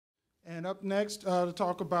And up next to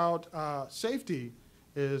talk about safety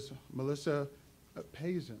is Melissa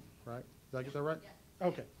Pazen, right? Did I get that right? Yes.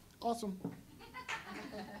 Okay, awesome.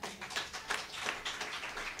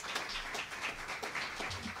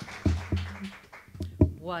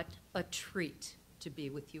 What a treat to be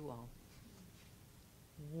with you all.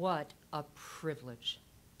 What a privilege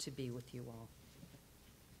to be with you all.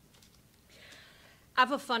 I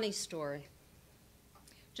have a funny story.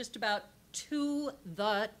 Just about to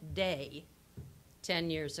the day, 10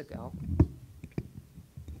 years ago,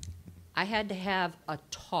 I had to have a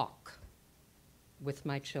talk with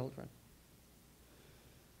my children.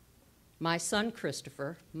 My son,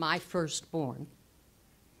 Christopher, my firstborn,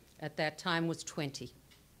 at that time was 20.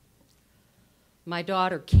 My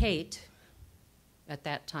daughter, Kate, at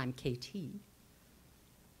that time, KT,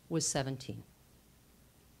 was 17.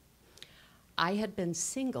 I had been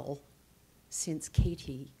single since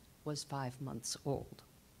Katie was 5 months old.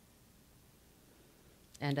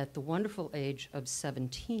 And at the wonderful age of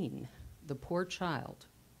 17, the poor child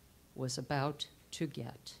was about to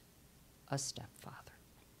get a stepfather.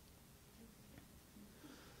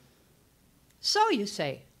 So you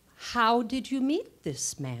say, how did you meet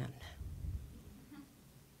this man?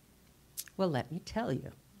 Well, let me tell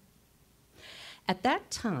you. At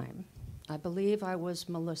that time, I believe I was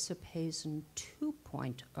Melissa Pazen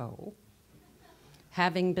 2.0.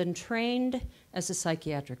 Having been trained as a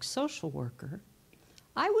psychiatric social worker,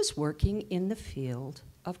 I was working in the field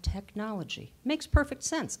of technology. Makes perfect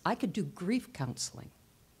sense. I could do grief counseling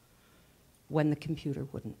when the computer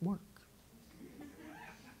wouldn't work.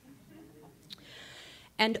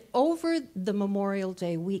 And over the Memorial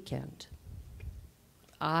Day weekend,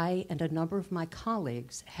 I and a number of my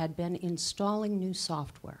colleagues had been installing new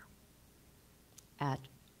software at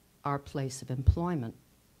our place of employment.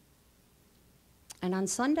 And on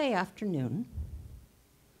Sunday afternoon,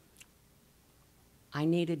 I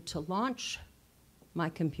needed to launch my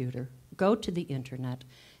computer, go to the internet,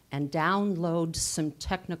 and download some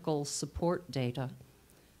technical support data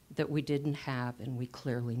that we didn't have and we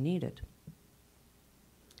clearly needed.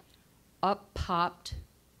 Up popped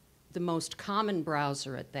the most common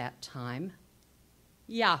browser at that time,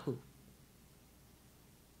 Yahoo.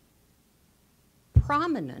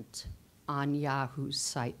 Prominent on Yahoo's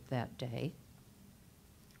site that day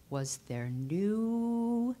was their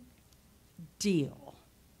new deal,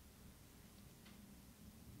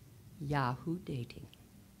 Yahoo Dating.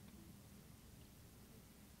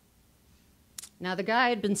 Now, the guy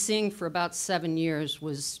I'd been seeing for about 7 years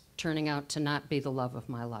was turning out to not be the love of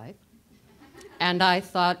my life. And I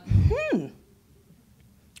thought,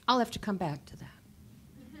 I'll have to come back to that.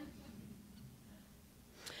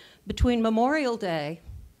 Between Memorial Day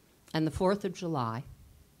and the 4th of July,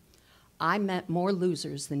 I met more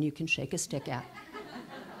losers than you can shake a stick at.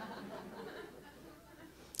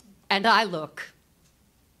 And I look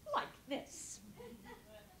like this.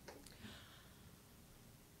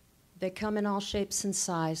 They come in all shapes and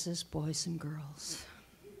sizes, boys and girls.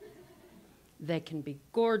 They can be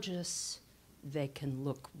gorgeous. They can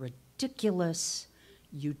look ridiculous.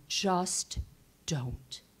 You just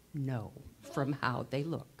don't know from how they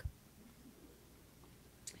look.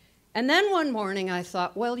 And then one morning I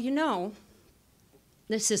thought, well, you know,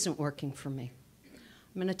 this isn't working for me.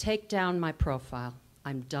 I'm going to take down my profile.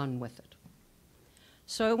 I'm done with it.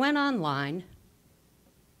 So I went online,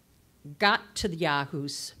 got to the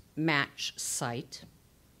Yahoo's match site,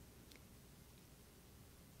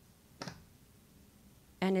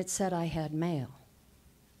 and it said I had mail.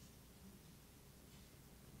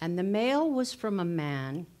 And the mail was from a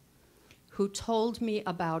man who told me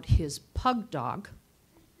about his pug dog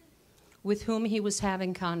with whom he was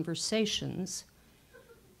having conversations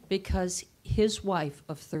because his wife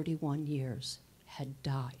of 31 years had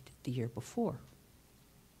died the year before.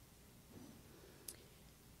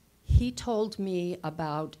 He told me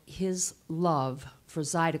about his love for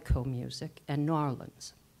Zydeco music and New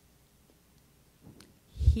Orleans.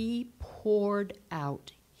 He poured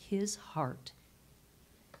out his heart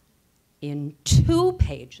in 2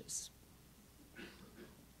 pages.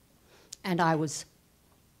 And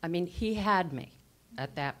he had me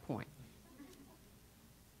at that point.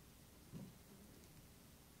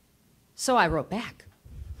 So I wrote back.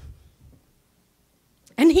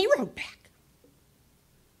 And he wrote back.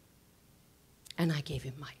 And I gave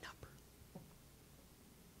him my number.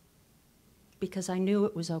 Because I knew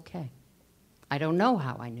it was okay. I don't know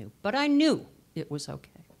how I knew, but I knew it was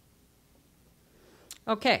okay.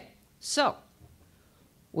 Okay, so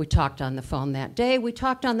we talked on the phone that day. We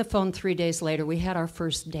talked on the phone 3 days later. We had our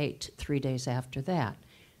first date 3 days after that.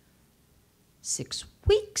 6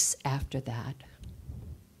 weeks after that,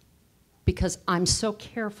 because I'm so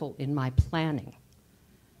careful in my planning.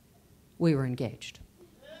 We were engaged.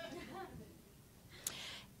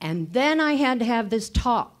 And then I had to have this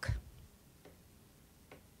talk.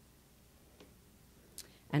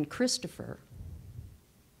 And Christopher,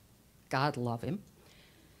 God love him,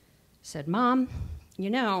 said, "Mom, you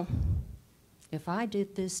know, if I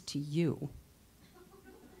did this to you..."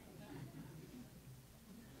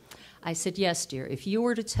 I said, "Yes, dear, if you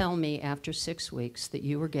were to tell me after 6 weeks that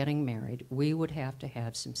you were getting married, we would have to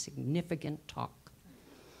have some significant talk."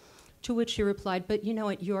 To which he replied, "But you know,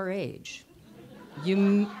 at your age,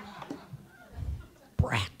 you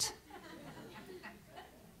brat.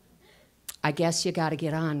 I guess you got to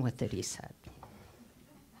get on with it," he said.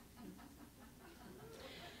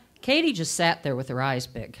 Katie just sat there with her eyes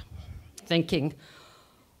big, thinking,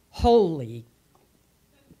 holy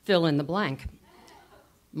fill in the blank.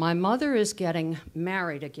 My mother is getting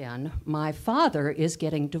married again. My father is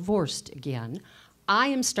getting divorced again. I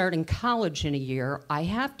am starting college in a year. I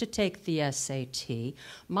have to take the SAT.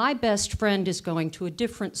 My best friend is going to a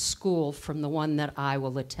different school from the one that I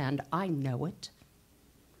will attend. I know it.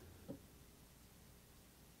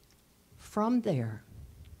 From there,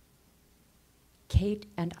 Kate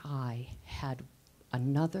and I had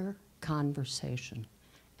another conversation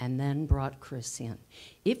and then brought Chris in.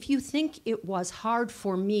 If you think it was hard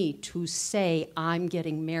for me to say I'm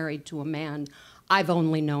getting married to a man I've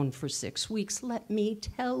only known for 6 weeks, let me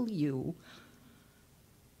tell you,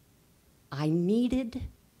 I needed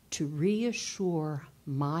to reassure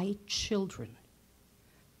my children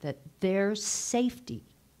that their safety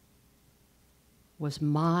was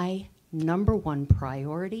my #1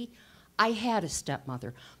 priority. I had a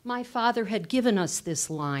stepmother. My father had given us this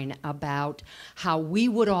line about how we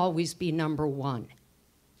would always be #1.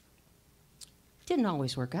 Didn't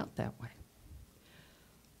always work out that way.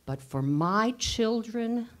 But for my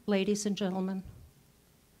children, ladies and gentlemen,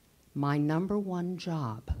 my #1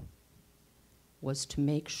 job was to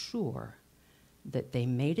make sure that they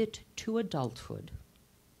made it to adulthood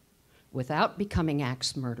without becoming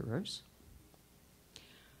axe murderers,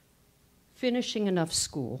 finishing enough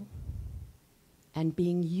school, and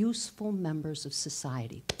being useful members of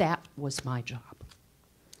society. That was my job.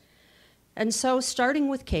 And so, starting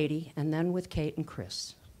with Katie and then with Kate and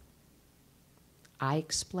Chris, I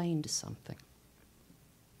explained something.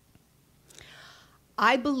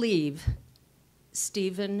 I believe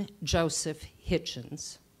Stephen Joseph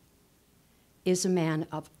Hitchens is a man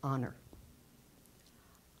of honor.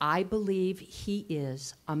 I believe he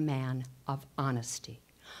is a man of honesty.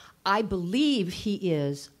 I believe he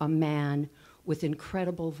is a man with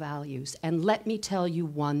incredible values. And let me tell you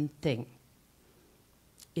one thing.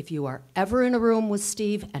 If you are ever in a room with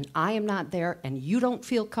Steve and I am not there and you don't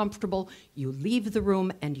feel comfortable, you leave the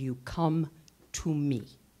room and you come to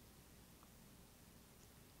me.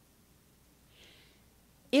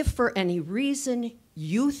 If for any reason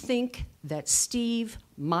you think that Steve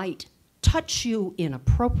might touch you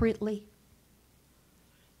inappropriately,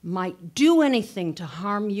 might do anything to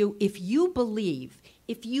harm you, if you believe,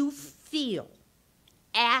 if you feel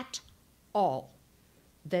at all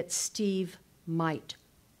that Steve might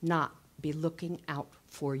not be looking out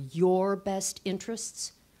for your best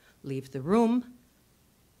interests, leave the room,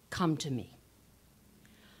 come to me.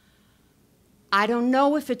 I don't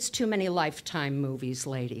know if it's too many Lifetime movies,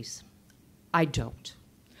 ladies. I don't.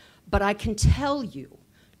 But I can tell you,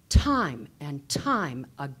 time and time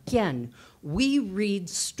again, we read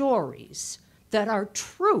stories that are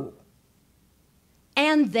true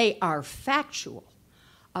and they are factual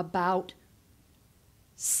about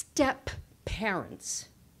step-parents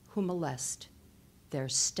who molest their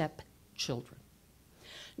stepchildren.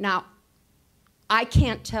 Now, I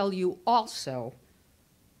can't tell you also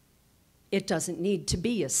it doesn't need to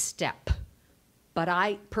be a step, but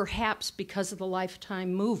I, perhaps because of the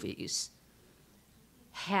Lifetime movies,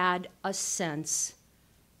 had a sense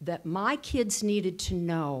that my kids needed to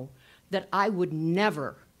know that I would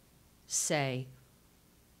never say,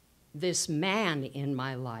 this man in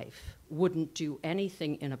my life wouldn't do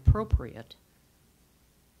anything inappropriate.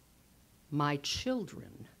 My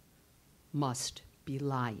children must be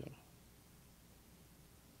lying.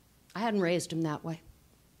 I hadn't raised them that way.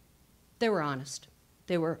 They were honest.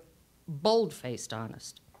 They were bold-faced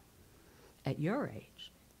honest. At your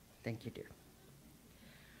age, thank you, dear.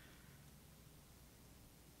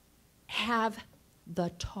 Have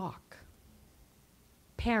the talk.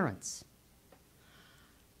 Parents,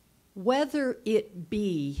 whether it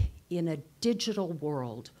be in a digital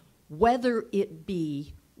world, whether it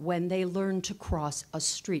be when they learn to cross a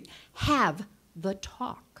street, have the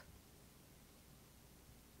talk.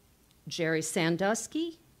 Jerry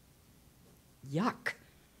Sandusky, yuck,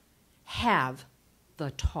 have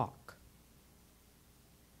the talk.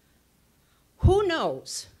 Who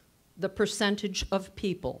knows the percentage of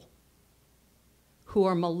people who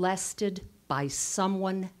are molested by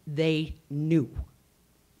someone they knew?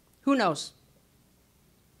 Who knows?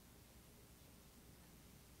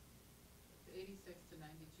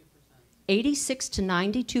 86 to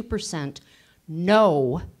 92%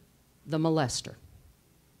 know the molester,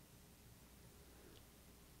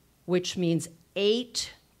 which means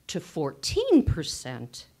 8 to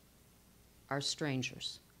 14% are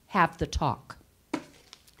strangers. Have the talk.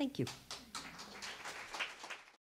 Thank you.